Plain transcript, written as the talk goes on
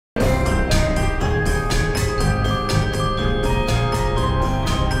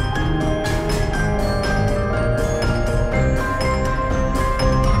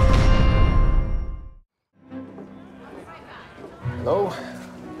Hello.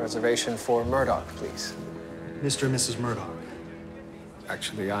 Reservation for Murdoch, please. Mr. and Mrs. Murdoch.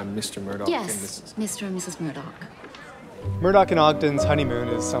 Actually, I'm Mr. Murdoch. Yes, Mr. and Mrs. Murdoch. Murdoch and Ogden's honeymoon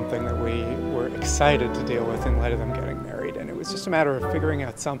is something that we were excited to deal with in light of them getting married, and it was just a matter of figuring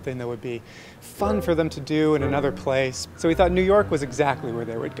out something that would be fun for them to do in another place. So we thought New York was exactly where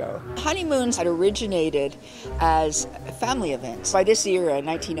they would go. Honeymoons had originated as family events. By this era,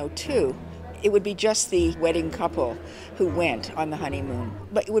 1902, it would be just the wedding couple who went on the honeymoon.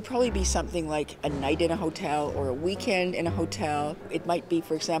 But it would probably be something like a night in a hotel or a weekend in a hotel. It might be,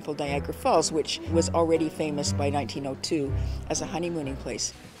 for example, Niagara Falls, which was already famous by 1902 as a honeymooning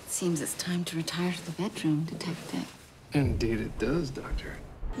place. It seems it's time to retire to the bedroom, Detective. Indeed it does, Doctor.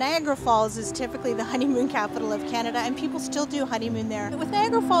 Niagara Falls is typically the honeymoon capital of Canada, and people still do honeymoon there. With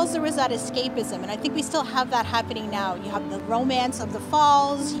Niagara Falls, there was that escapism, and I think we still have that happening now. You have the romance of the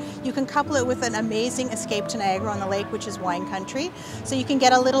falls. You can couple it with an amazing escape to Niagara-on-the-Lake, which is wine country. So you can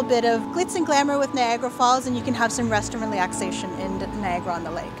get a little bit of glitz and glamour with Niagara Falls, and you can have some rest and relaxation in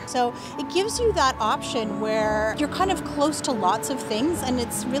Niagara-on-the-Lake. So it gives you that option where you're kind of close to lots of things, and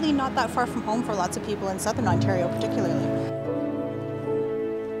it's really not that far from home for lots of people in Southern Ontario particularly.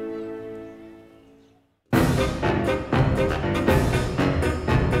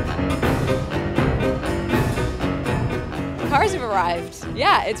 Cars have arrived.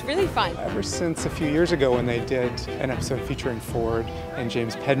 Yeah, it's really fun. Ever since a few years ago when they did an episode featuring Ford and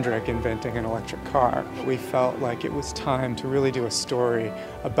James Pendrick inventing an electric car, we felt like it was time to really do a story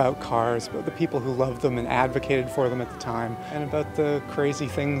about cars, about the people who loved them and advocated for them at the time, and about the crazy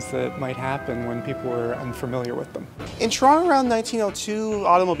things that might happen when people were unfamiliar with them. In Toronto around 1902,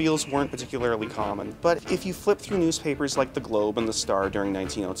 automobiles weren't particularly common, but if you flip through newspapers like The Globe and The Star during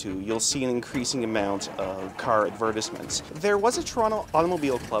 1902, you'll see an increasing amount of car advertisements. There was a Toronto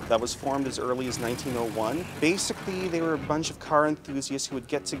Automobile Club that was formed as early as 1901. Basically, they were a bunch of car enthusiasts who would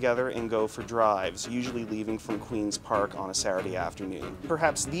get together and go for drives, usually leaving from Queen's Park on a Saturday afternoon.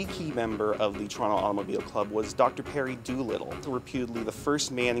 Perhaps the key member of the Toronto Automobile Club was Dr. Perry Doolittle, reputedly the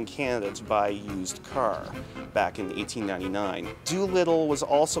first man in Canada to buy a used car back in 1899. Doolittle was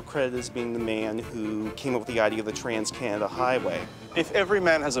also credited as being the man who came up with the idea of the Trans-Canada Highway. If every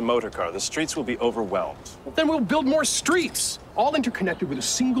man has a motor car, the streets will be overwhelmed. Then we'll build more streets, all interconnected with a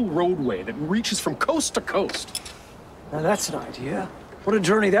single roadway that reaches from coast to coast. Now that's an idea. What a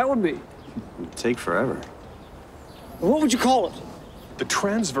journey that would be. It'd take forever. What would you call it? The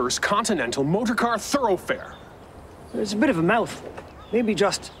Transverse Continental Motorcar Thoroughfare. It's a bit of a mouthful. Maybe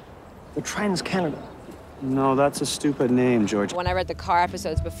just the Trans-Canada. No, that's a stupid name, George. When I read the car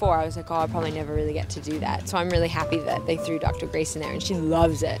episodes before, I was like, oh, I'll probably never really get to do that. So I'm really happy that they threw Dr. Grace in there, and she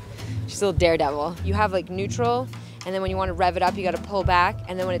loves it. She's a little daredevil. You have like neutral, and then when you want to rev it up, you got to pull back,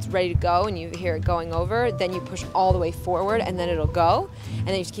 and then when it's ready to go and you hear it going over, then you push all the way forward, and then it'll go, and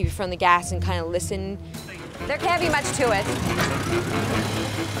then you just keep your foot on the gas and kind of listen. There can't be much to it.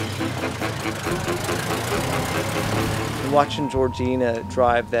 Watching Georgina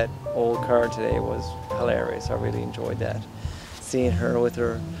drive that old car today was hilarious. I really enjoyed that. Seeing her with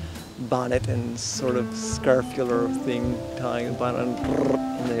her bonnet and sort of scarfular thing tying the bonnet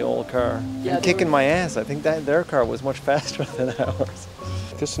in the old car. Yeah, and kicking my ass. I think that their car was much faster than ours.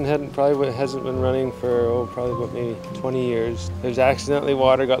 This one probably hasn't been running for probably about maybe 20 years. There's accidentally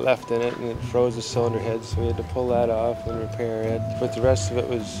water got left in it and it froze the cylinder head, so we had to pull that off and repair it. But the rest of it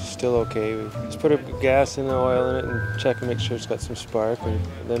was still okay. We just put a gas and oil in it and check and make sure it's got some spark, and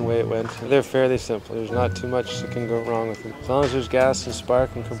then away it went. They're fairly simple. There's not too much that can go wrong with them. As long as there's gas and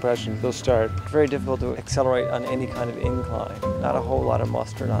spark and compression, they'll start. Very difficult to accelerate on any kind of incline. Not a whole lot of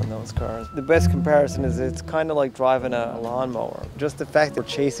mustard on those cars. The best comparison is it's kind of like driving a lawnmower. Just the fact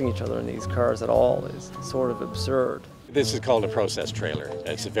that chasing each other in these cars at all is sort of absurd. This is called a process trailer.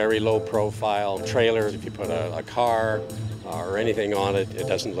 It's a very low profile trailer. If you put a car or anything on it, it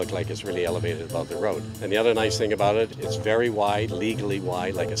doesn't look like it's really elevated above the road. And the other nice thing about it, it's very wide, legally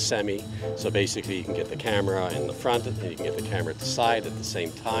wide, like a semi. So basically you can get the camera in the front and you can get the camera at the side at the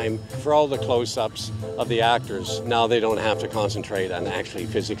same time. For all the close-ups of the actors, now they don't have to concentrate on actually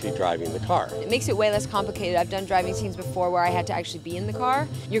physically driving the car. It makes it way less complicated. I've done driving scenes before where I had to actually be in the car.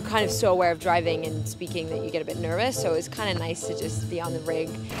 You're kind of so aware of driving and speaking that you get a bit nervous, so it's kind of nice to just be on the rig.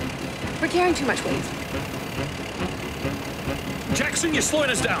 We're carrying too much weight. Jackson, you're slowing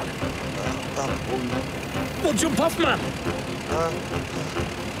us down. Well, jump off, man.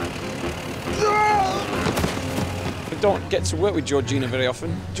 I don't get to work with Georgina very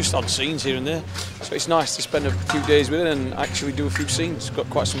often, just odd scenes here and there. So it's nice to spend a few days with her and actually do a few scenes. Got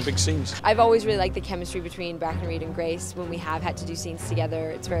quite some big scenes. I've always really liked the chemistry between Breckenridge and Grace when we have had to do scenes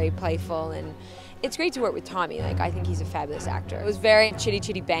together. It's very playful and It's great to work with Tommy. Like, I think he's a fabulous actor. It was very chitty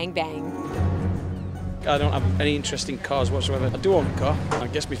chitty bang bang. I don't have any interest in cars whatsoever. I do own a car.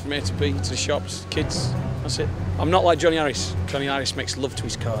 It gets me from A to B, to the shops, kids. That's it. I'm not like Jonny Harris. Jonny Harris makes love to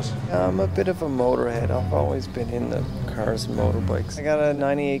his cars. I'm a bit of a motorhead. I've always been into cars and motorbikes. I got a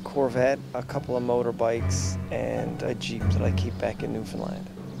 98 Corvette, a couple of motorbikes, and a Jeep that I keep back in Newfoundland.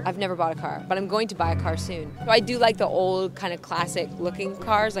 I've never bought a car, but I'm going to buy a car soon. So I do like the old kind of classic looking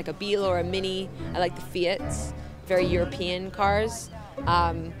cars, like a Beetle or a Mini. I like the Fiats, very European cars.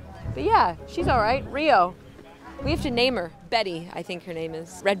 But yeah, she's all right. Rio. We have to name her. Betty, I think her name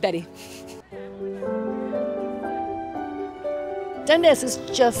is. Red Betty. Dundas is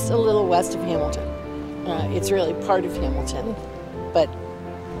just a little west of Hamilton. It's really part of Hamilton, but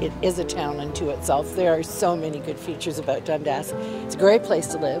it is a town unto itself. There are so many good features about Dundas. It's a great place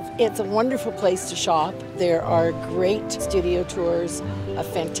to live. It's a wonderful place to shop. There are great studio tours, a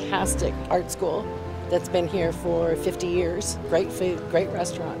fantastic art school that's been here for 50 years. Great food, great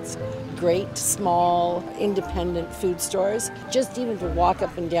restaurants, great small independent food stores. Just even to walk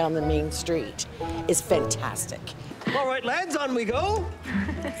up and down the main street is fantastic. All right, lads, on we go.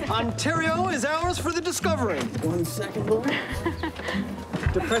 Ontario is ours for the discovering. 1 second, Louis.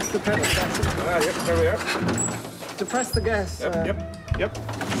 Depress the pedal. Yep, there we are. Depress the gas. Yep.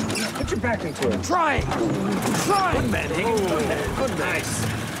 Put your back into it. Try. Good man, Higgins. Good man.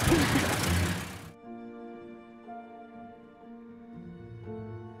 Nice.